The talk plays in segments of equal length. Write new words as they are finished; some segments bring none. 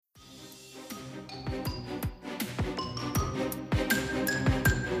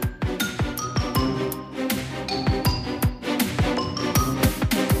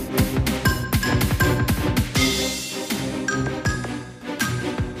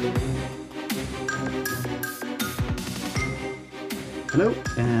Hello,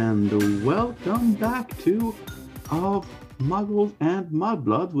 and welcome back to Of Muggles and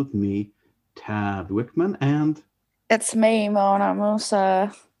Mudbloods with me, Tad Wickman, and It's me, Mona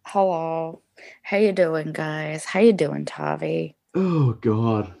Musa. Hello. How you doing, guys? How you doing, Tavi? oh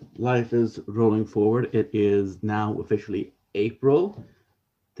god, life is rolling forward. It is now officially April.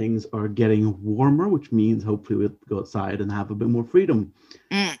 Things are getting warmer, which means hopefully we'll go outside and have a bit more freedom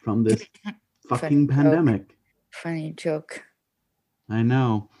Mm, from this funny fucking joke. pandemic. Funny joke. I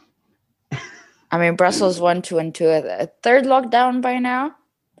know. I mean, Brussels went into a third lockdown by now,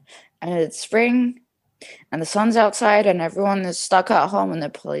 and it's spring, and the sun's outside, and everyone is stuck at home, and the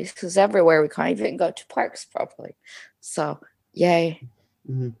police is everywhere. We can't even go to parks properly. So, yay.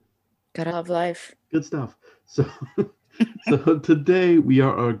 Mhm. Gotta love life. Good stuff. So, so today we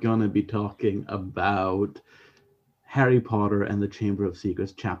are gonna be talking about Harry Potter and the Chamber of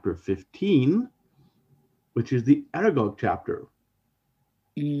Secrets, chapter 15, which is the Aragog chapter.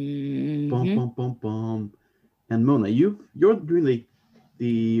 Bum, Hmm. bum, bum, bum. And Mona, you're doing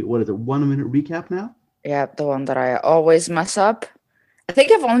the what is it, 1 minute recap now? Yeah, the one that I always mess up. I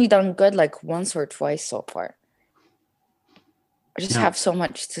think I've only done good like once or twice so far. I just Yeah. have so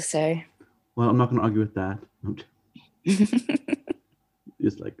much to say. Well, I'm not going to argue with that.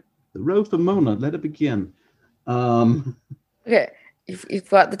 Just like the roast of Mona, let it begin. Um, Okay, you've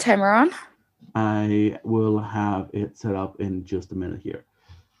got the timer on. I will have it set up in just a minute here.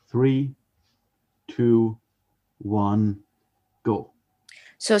 3, 2, 1, go.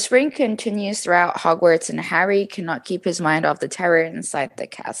 So spring continues throughout Hogwarts, and Harry cannot keep his mind off the terror inside the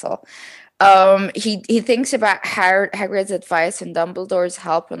castle. He thinks about Hagrid's advice and Dumbledore's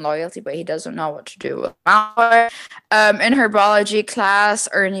help and loyalty, but he doesn't know what to do with Malfoy. In her biology class,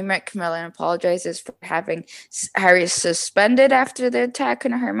 Ernie Macmillan apologizes for having Harry suspended after the attack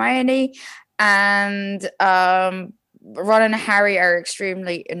on Hermione, and Ron and Harry are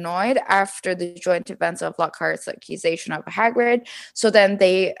extremely annoyed after the joint events of Lockhart's accusation of Hagrid. So then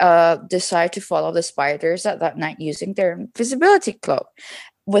they decide to follow the spiders at that night using their invisibility cloak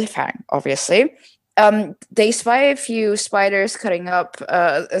with Fang, obviously. They spy a few spiders cutting up.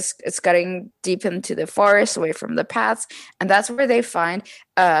 It's cutting deep into the forest, away from the paths, and that's where they find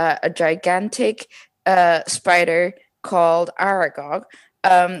a gigantic spider called Aragog.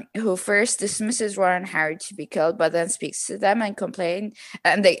 Who first dismisses Ron and Harry to be killed, but then speaks to them and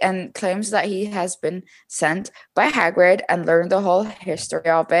claims that he has been sent by Hagrid and learned the whole history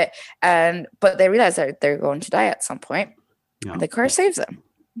of it. But they realize that they're going to die at some point, Yeah. and the car saves them.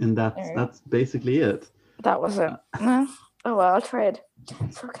 And that's basically it. That wasn't. No. Oh well, I tried.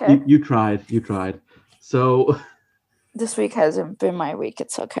 It's okay. You tried. So This week hasn't been my week.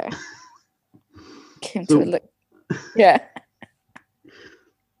 It's okay. Came to so look. Yeah.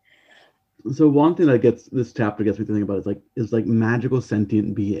 so one thing that gets this chapter gets me thinking about is like magical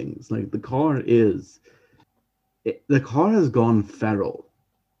sentient beings. Like the car has gone feral.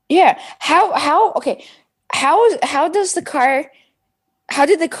 Yeah. How okay. How does the car how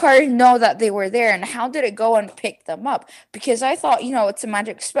did the car know that they were there, and how did it go and pick them up? Because I thought, it's a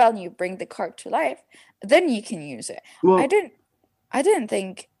magic spell and you bring the car to life, then you can use it. I Well, didn't I didn't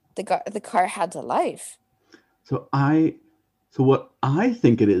think the car had a life. so I so what I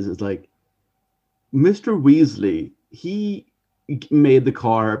think it is like Mr. Weasley, he made the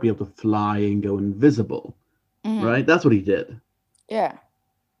car be able to fly and go invisible, Hmm. right? That's what he did. Yeah.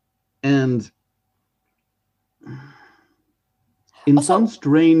 And in some Also,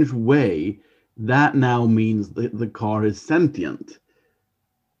 strange way, that now means the car is sentient.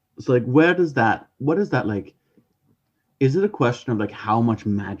 So like what is that like? Is it a question of like how much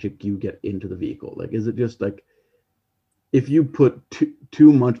magic you get into the vehicle? Like is it just like if you put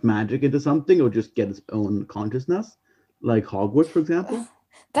too much magic into something, it'll just get its own consciousness, like Hogwarts, for example?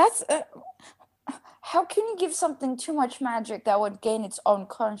 that's how can you give something too much magic that would gain its own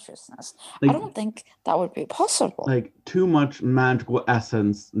consciousness? I Like don't think that would be possible. too much magical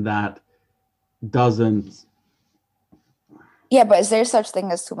essence that doesn't. Yeah, but is there such thing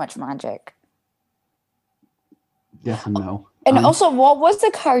as too much magic? Yes and no. And also, what was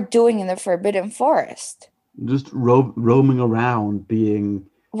the car doing in the Forbidden Forest? Just roaming around, being.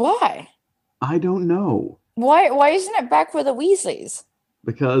 Why? I don't know. Why isn't it back with the Weasleys?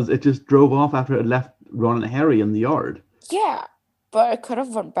 Because it just drove off after it left Ron and Harry in the yard. Yeah, but it could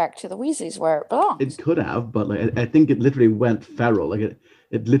have went back to the Weasleys where it It belongs. could have, but like I think it literally went feral. Like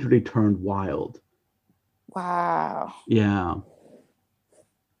it literally turned wild. Wow. Yeah,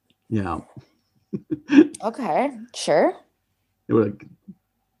 yeah. Okay, sure. They were like,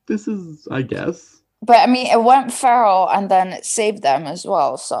 this is, I guess. But I mean, it went feral and then it saved them as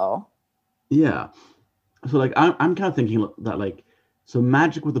well, so. Yeah. So like I'm kind of thinking that like So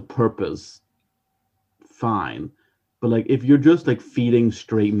magic with a purpose, fine. But like if you're just like feeding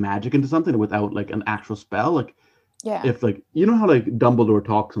straight magic into something without like an actual spell, like Yeah. if like you know how like Dumbledore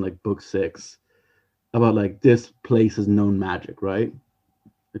talks in like book 6 about like this place is known magic, right?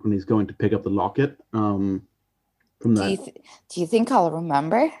 Like when he's going to pick up the locket. From that. Do you think I'll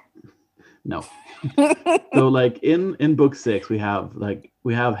remember? No. So like in book 6 we have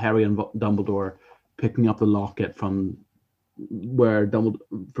Harry and Dumbledore picking up the locket from where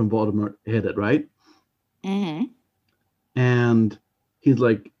from Voldemort hid it, right? Mm-hmm. And he's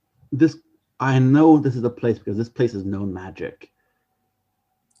like, this, I know this is a place because this place is known magic.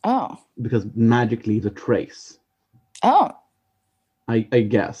 Oh. Because magic leaves a trace. Oh. I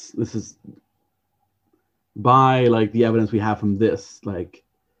guess this is by like the evidence we have from this, like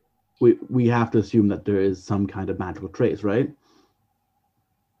we have to assume that there is some kind of magical trace, right?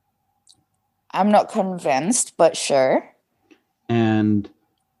 I'm not convinced, but sure. And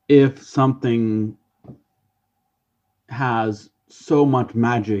if something has so much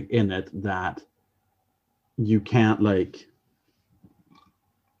magic in it that you can't like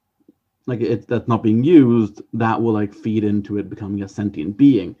it's that's not being used, that will like feed into it becoming a sentient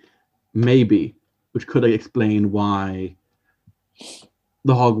being, maybe, which could like, explain why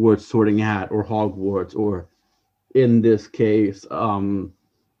the Hogwarts Sorting Hat or Hogwarts, or in this case Arthur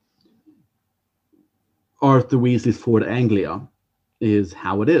Weasley's Ford Anglia is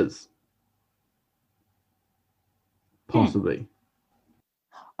how it is. Possibly.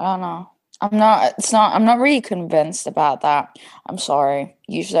 I don't know. I'm not really convinced about that. I'm sorry.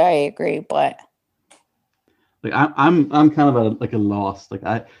 Usually I agree, but like I'm kind of at a loss. Like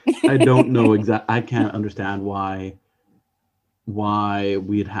I don't know I can't understand why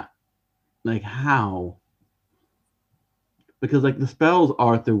we'd have like how, because like the spells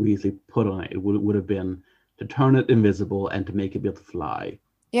Arthur Weasley put on it would have been to turn it invisible and to make it be able to fly.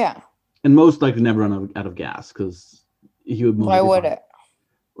 Yeah. And most likely never run out of gas because he would. Why would it?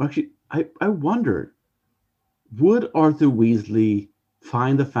 Well, actually, I wondered, would Arthur Weasley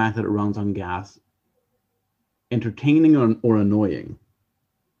find the fact that it runs on gas entertaining or annoying?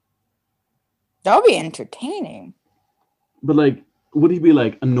 That would be entertaining. But like, would he be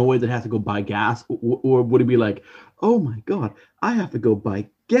like annoyed that he has to go buy gas, or would he be like, oh my god, I have to go buy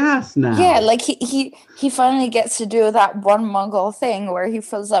gas now? Yeah, like he finally gets to do that one Muggle thing where he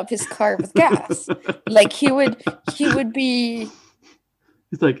fills up his car with gas. Like he would be.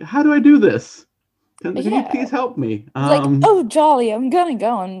 He's like, how do I do this? Can you please help me? Like, oh jolly, I'm gonna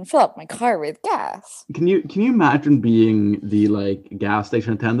go and fill up my car with gas. Can you imagine being the like gas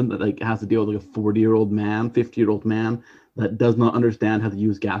station attendant that like has to deal with like a 40-year-old man, 50-year-old man that does not understand how to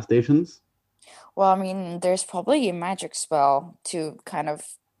use gas stations? Well, I mean, there's probably a magic spell to kind of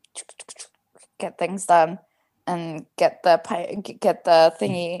get things done and get the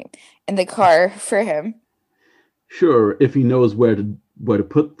thingy in the car for him. Sure, if he knows where to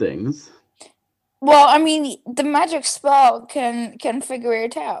put things. Well, I mean, the magic spell can figure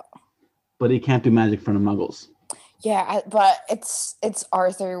it out. But he can't do magic in front of Muggles. Yeah, but it's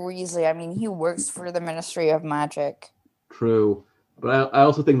Arthur Weasley. I mean, he works for the Ministry of Magic. True, but I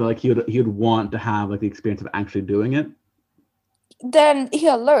also think that like he would want to have like the experience of actually doing it. Then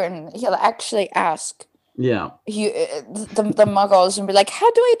he'll learn. He'll actually ask. Yeah. The Muggles and be like, "How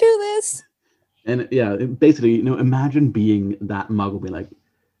do I do this?" And yeah, basically, imagine being that Muggle, being like,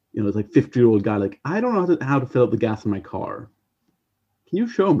 it's like 50-year-old guy, like, I don't know how to fill up the gas in my car. Can you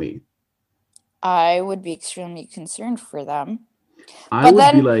show me? I would be extremely concerned for them. I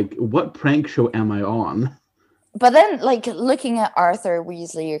would be like, what prank show am I on? But then, like, looking at Arthur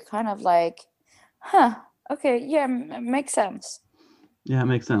Weasley, you're kind of like, huh, okay, yeah, makes sense. Yeah, it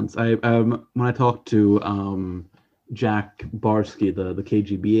makes sense. I when I talked to Jack Barsky, the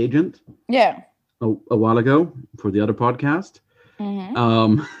KGB agent, yeah, a while ago for the other podcast,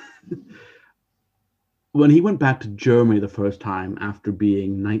 when he went back to Germany the first time after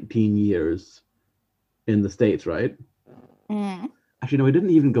being 19 years in the States, right? Mm-hmm. Actually, no, he didn't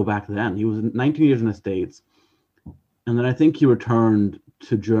even go back then. He was 19 years in the States. And then I think he returned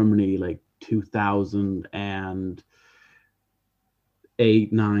to Germany like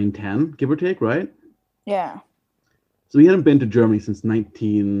 2008, 9, 10, give or take, right? Yeah. So he hadn't been to Germany since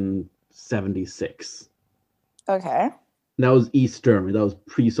 1976. Okay. That was East Germany. That was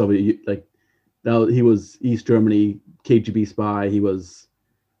pre-Soviet. He was East Germany KGB spy.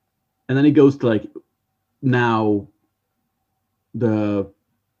 And then he goes to like now Deutschland,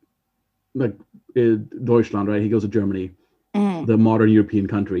 right? He goes to Germany, the modern European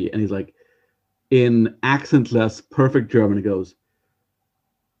country, and he's like, in accentless, perfect German, he goes,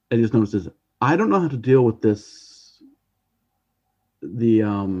 and he just notices, I don't know how to deal with this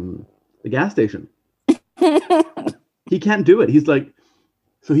the gas station. He can't do it. He's like,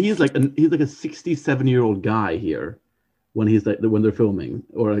 so he's like a 67-year-old guy here when he's like when they're filming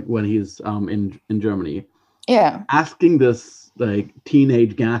or like when he's in Germany. Yeah. Asking this like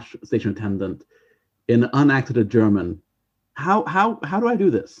teenage gas station attendant in unaccented German, how do I do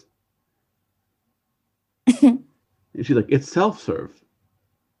this? And she's like, it's self-serve.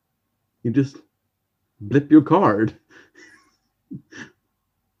 You just blip your card.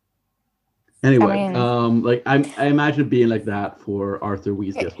 Anyway, like I imagine it being like that for Arthur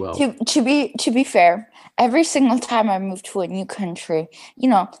Weasley as well. To be fair, every single time I move to a new country, you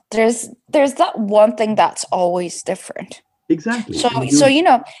know, there's that one thing that's always different. Exactly. So you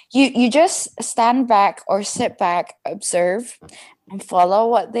know, you just stand back or sit back, observe, and follow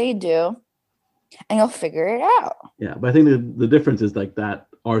what they do, and you'll figure it out. Yeah, but I think the difference is like that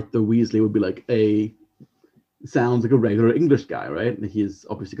Arthur Weasley would be like sounds like a regular English guy, right? He's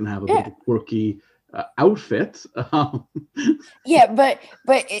obviously gonna have a bit of a quirky outfit. Yeah, but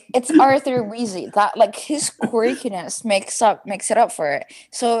it's Arthur Weasley that like his quirkiness makes it up for it.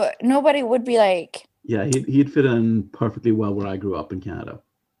 So nobody would be like. Yeah, he'd fit in perfectly well where I grew up in Canada.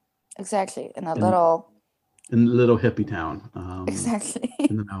 Exactly, in a little hippie town. Exactly.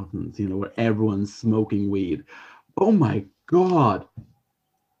 In the mountains, you know, where everyone's smoking weed. Oh my God.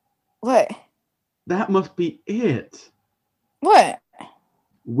 What? That must be it. What?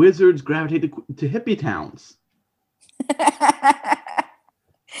 Wizards gravitate to hippie towns.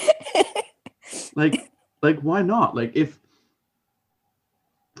 like why not? Like if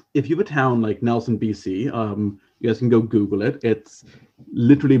you have a town like Nelson, BC, you guys can go Google it. It's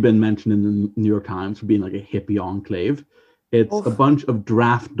literally been mentioned in the New York Times for being like a hippie enclave. It's a bunch of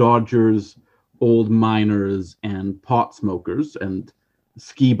draft dodgers, old miners, and pot smokers, and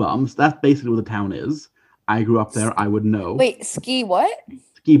ski bums. That's basically what the town is. I grew up there. I would know. Wait, ski what?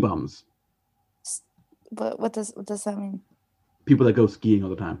 Ski bums. What does that mean? People that go skiing all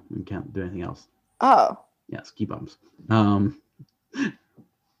the time and can't do anything else. Oh. Yeah, ski bums.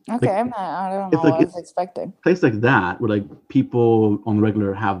 Okay, like, I don't know what I was expecting. A place like that where like people on the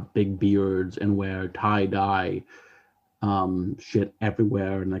regular have big beards and wear tie-dye shit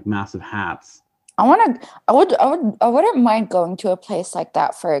everywhere and like massive hats. I wouldn't mind going to a place like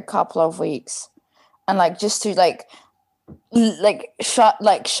that for a couple of weeks and like just to like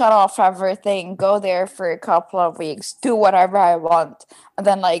shut off everything, go there for a couple of weeks, do whatever I want, and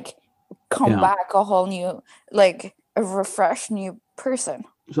then like come back a whole new, like a refreshed new person.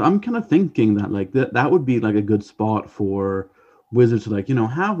 So I'm kind of thinking that like that would be like a good spot for wizards to like, you know,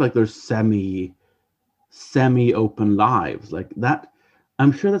 have like their semi open lives like that.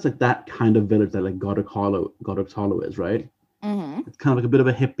 I'm sure that's like that kind of village that like Godric's Hollow is, right? Mm-hmm. It's kind of like a bit of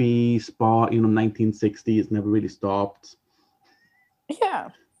a hippie spot, you know, 1960s, never really stopped.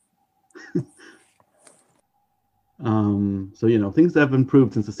 Yeah. So you know, things that have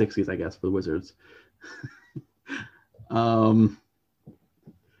improved since the 60s, I guess, for the wizards.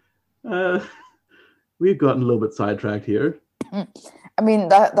 We've gotten a little bit sidetracked here. I mean,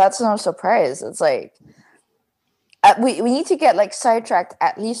 that's no surprise. It's like we need to get like sidetracked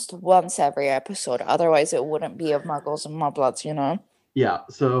at least once every episode, otherwise it wouldn't be of Muggles and Mugbloods, you know. Yeah.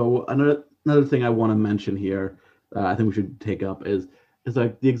 So another thing I want to mention here, I think we should take up is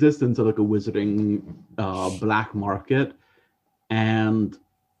like the existence of like a wizarding black market, and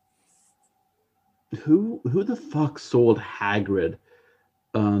who the fuck sold Hagrid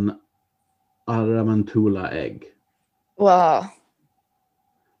an Aramantula egg? Well,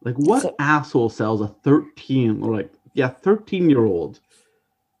 like what asshole sells a 13-year-old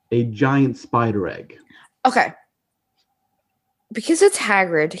a giant spider egg? Okay. Because it's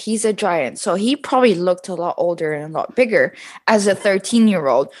Hagrid, he's a giant, so he probably looked a lot older and a lot bigger as a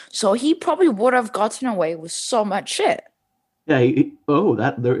 13-year-old. So he probably would have gotten away with so much shit. Yeah.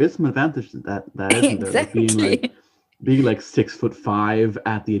 That there is some advantage to that isn't exactly. There? Like being like 6'5"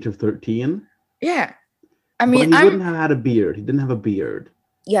 at the age of 13. Yeah. I mean, but he wouldn't have had a beard. He didn't have a beard.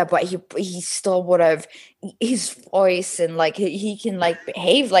 Yeah, but he still would have his voice and like he can like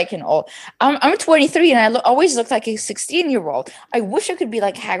behave like an old. I'm 23 and I always look like a 16-year-old. I wish I could be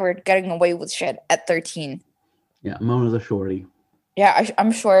like Hagrid, getting away with shit at 13. Yeah, Mona's a shorty. Yeah,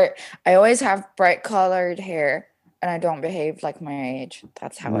 I'm short. I always have bright colored hair, and I don't behave like my age.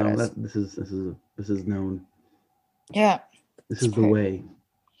 That's how it is. This is known. Yeah. This is the way.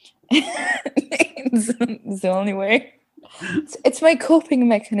 It's the only way. It's my coping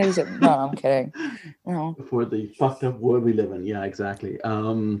mechanism. No, I'm kidding. No. For the fucked up world we live in. Yeah, exactly.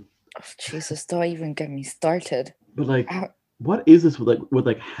 Oh, Jesus, don't even get me started. But like, what is this with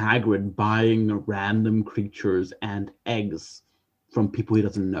Hagrid buying random creatures and eggs from people he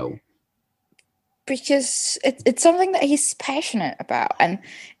doesn't know? Because it's something that he's passionate about, and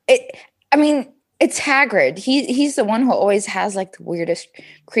it. I mean, it's Hagrid. He's the one who always has like the weirdest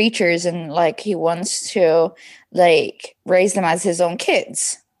creatures, and like he wants to like raise them as his own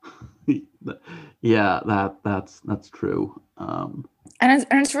kids. Yeah, that's true. And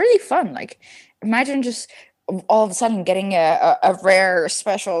it's really fun. Like, imagine just all of a sudden getting a rare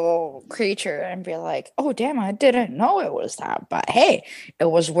special creature and be like, oh damn, I didn't know it was that, but hey,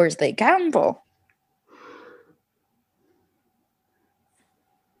 it was worth the gamble.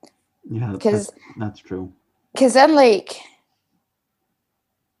 Yeah, Because that's true. then like,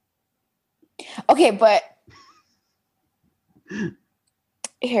 okay, but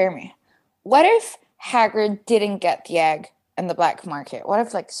hear me. What if Hagrid didn't get the egg in the black market? What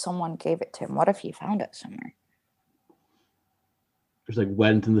if like someone gave it to him? What if he found it somewhere? Just like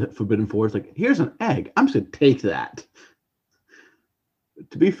went in the Forbidden Forest, like, here's an egg. I'm just gonna take that.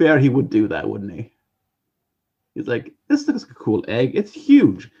 To be fair, he would do that, wouldn't he? He's like, this looks like a cool egg. It's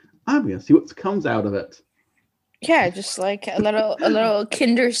huge. I'm gonna see what comes out of it. Yeah, just like a little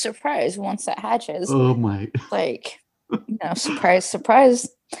Kinder surprise once it hatches. Oh my! Like, surprise, surprise.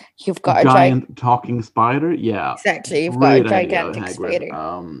 You've got a giant talking spider. Yeah, exactly. You've got a gigantic idea,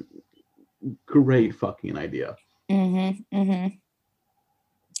 spider. Great fucking idea.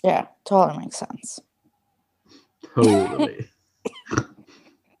 Yeah, totally makes sense. Totally.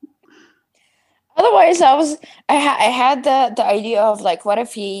 Otherwise, I had the idea of like, what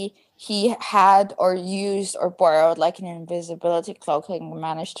if he had or used or borrowed like an invisibility cloak and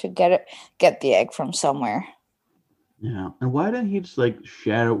managed to get the egg from somewhere. Yeah, and why didn't he just like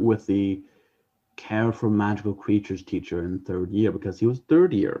share it with the Care for Magical Creatures teacher in third year, because he was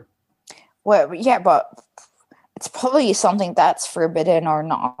third year? Well, yeah, but it's probably something that's forbidden or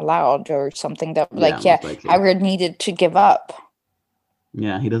not allowed, or something that Hagrid needed to give up.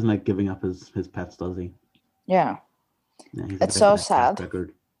 Yeah, he doesn't like giving up his pets, does he? Yeah. It's so sad.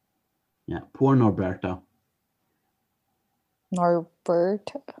 Record. Yeah, poor Norberta. Norbert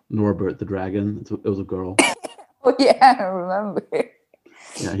the dragon. It was a girl. Oh yeah, I remember.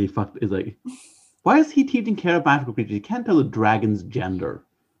 Yeah, he's like, why is he teaching care of magical creatures? He can't tell a dragon's gender.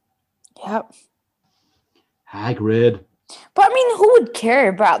 Yep. Hagrid. But I mean, who would care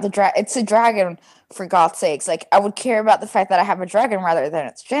about the dragon? It's a dragon, for God's sakes. Like, I would care about the fact that I have a dragon rather than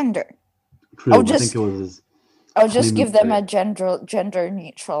its gender. True. I think it was I would just give them a gender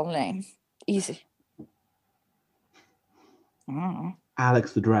neutral name. Easy. I don't know.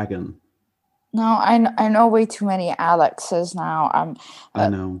 Alex the dragon. No, I know way too many Alexes now. I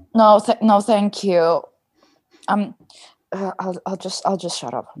know. No, thank you. I'll just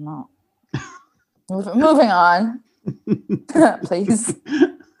shut up. I'm not. Moving on, please.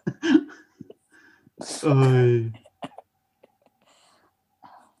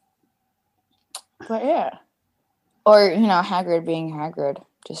 But yeah, or Hagrid being Hagrid,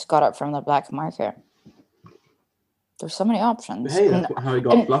 just got it from the black market. There's so many options. Hey, that's how he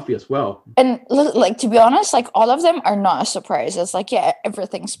got Fluffy as well. And like, to be honest, like, all of them are not a surprise. It's like, yeah,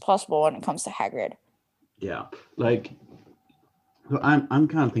 everything's possible when it comes to Hagrid. Yeah, like, so I'm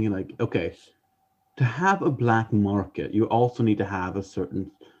kind of thinking like, okay, to have a black market, you also need to have a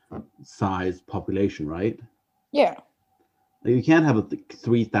certain size population, right? Yeah. Like, you can't have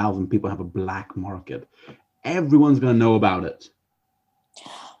 3,000 people have a black market. Everyone's gonna know about it.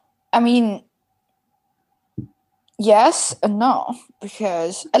 I mean, yes and no,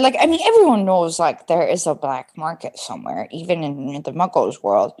 because like, I mean, everyone knows like there is a black market somewhere, even in the Muggles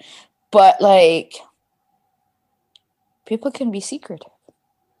world, but like, people can be secretive.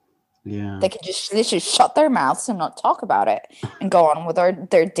 Yeah, they can just literally shut their mouths and not talk about it and go on with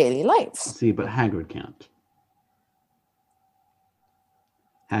their daily lives. See, but Hagrid can't.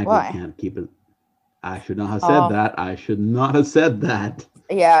 Hagrid can't keep it. I should not have said that. I should not have said that.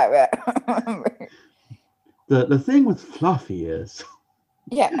 Yeah, I remember. The thing with Fluffy is,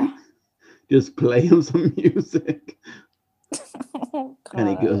 yeah, just play him some music, and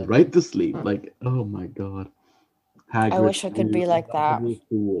he goes right to sleep. Like, oh my god, Hagrid, I wish I could be like that.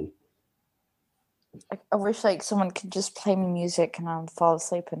 Cool. I wish like someone could just play me music and I'll fall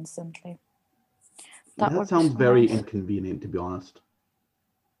asleep instantly. That sounds very inconvenient, to be honest.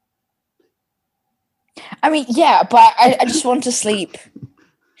 I mean, yeah, but I just want to sleep.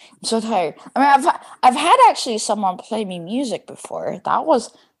 I'm so tired. I mean, I've had actually someone play me music before. That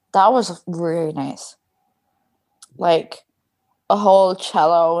was really nice. Like a whole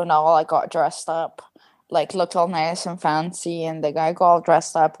cello and all. I got dressed up, like looked all nice and fancy, and the guy got all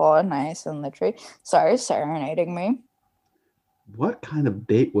dressed up all nice and literally started serenading me. What kind of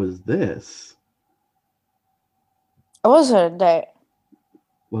date was this? It wasn't a date.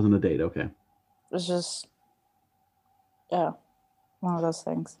 Wasn't a date, okay. It was just, yeah, one of those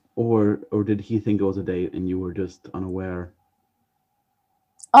things. Or did he think it was a date and you were just unaware?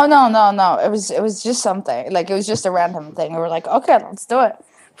 Oh no. It was just something. Like, it was just a random thing. We were like, okay, let's do it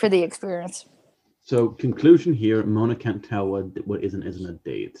for the experience. So conclusion here, Mona can't tell what isn't a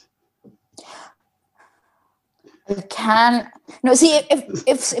date. It can no see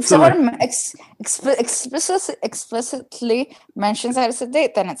if someone explicitly mentions that it's a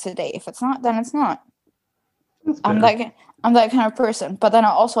date, then it's a date. If it's not, then it's not. I'm that kind of person. But then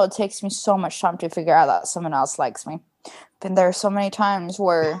it takes me so much time to figure out that someone else likes me. And there are so many times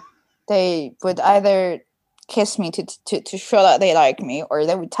where they would either kiss me to show that they like me, or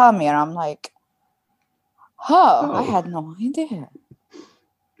they would tell me, and I'm like, oh. I had no idea.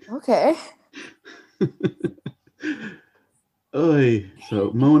 Okay.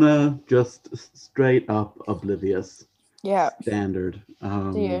 So Mona just straight up oblivious. Yeah. Standard.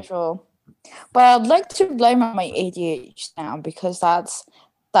 The usual. But I'd like to blame on my ADHD now, because that's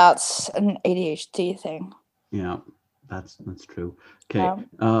an ADHD thing. Yeah, that's true. Okay.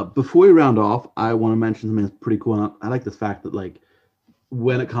 Before we round off, I want to mention something that's pretty cool. I like the fact that, like,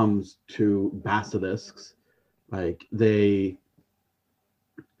 when it comes to basilisks, like, they,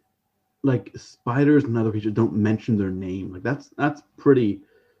 like, spiders and other creatures don't mention their name. Like, that's pretty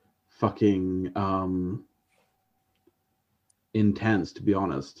fucking intense, to be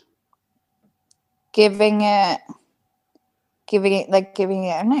honest. Giving it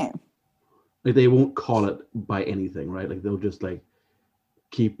a name. Like, they won't call it by anything, right? Like, they'll just, like,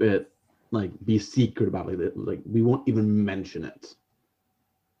 keep it, like, be secret about it. Like, we won't even mention it.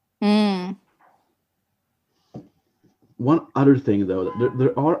 One other thing, though,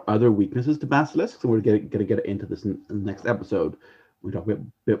 there are other weaknesses to basilisks, so we're gonna get into this in the next episode. We talk a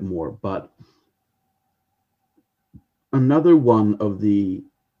bit more, but another one of the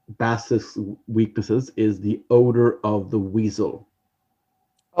basilisk's weaknesses is the odor of the weasel.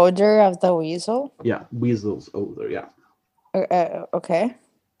 Odor of the weasel? Yeah, weasel's odor. Yeah. Okay.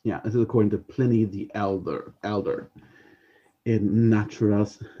 Yeah, this is according to Pliny the Elder in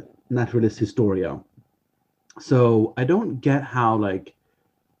Naturalis Historia. So I don't get how, like,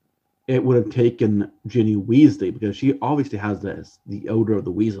 it would have taken Ginny Weasley, because she obviously has the odor of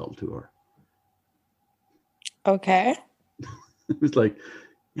the weasel to her. Okay. It was like,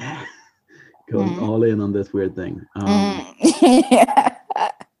 yeah, going all in on this weird thing. Yeah.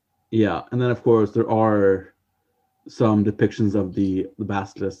 Yeah, and then of course there are some depictions of the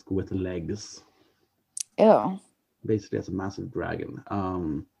basilisk with legs. Ew. Basically, as a massive dragon.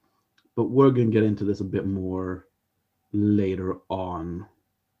 But we're gonna get into this a bit more later on.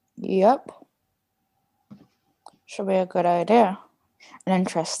 Yep. Should be a good idea. An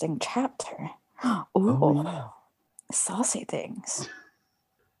interesting chapter. Ooh. Yeah. Saucy things.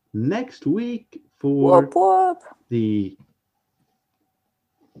 Next week for whoop, whoop. The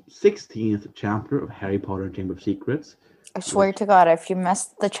 16th chapter of Harry Potter and Chamber of Secrets. I swear to God, if you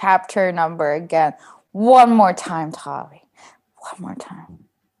missed the chapter number again, one more time, Tavi. One more time.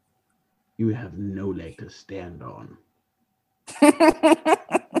 You have no leg to stand on. But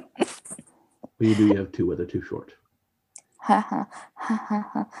you do, you have two, but they're too short.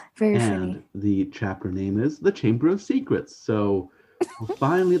 Very and funny. The chapter name is The Chamber of Secrets. So we're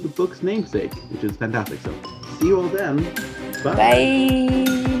finally at the book's namesake, which is fantastic. So see you all then. Bye.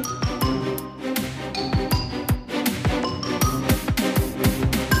 Bye.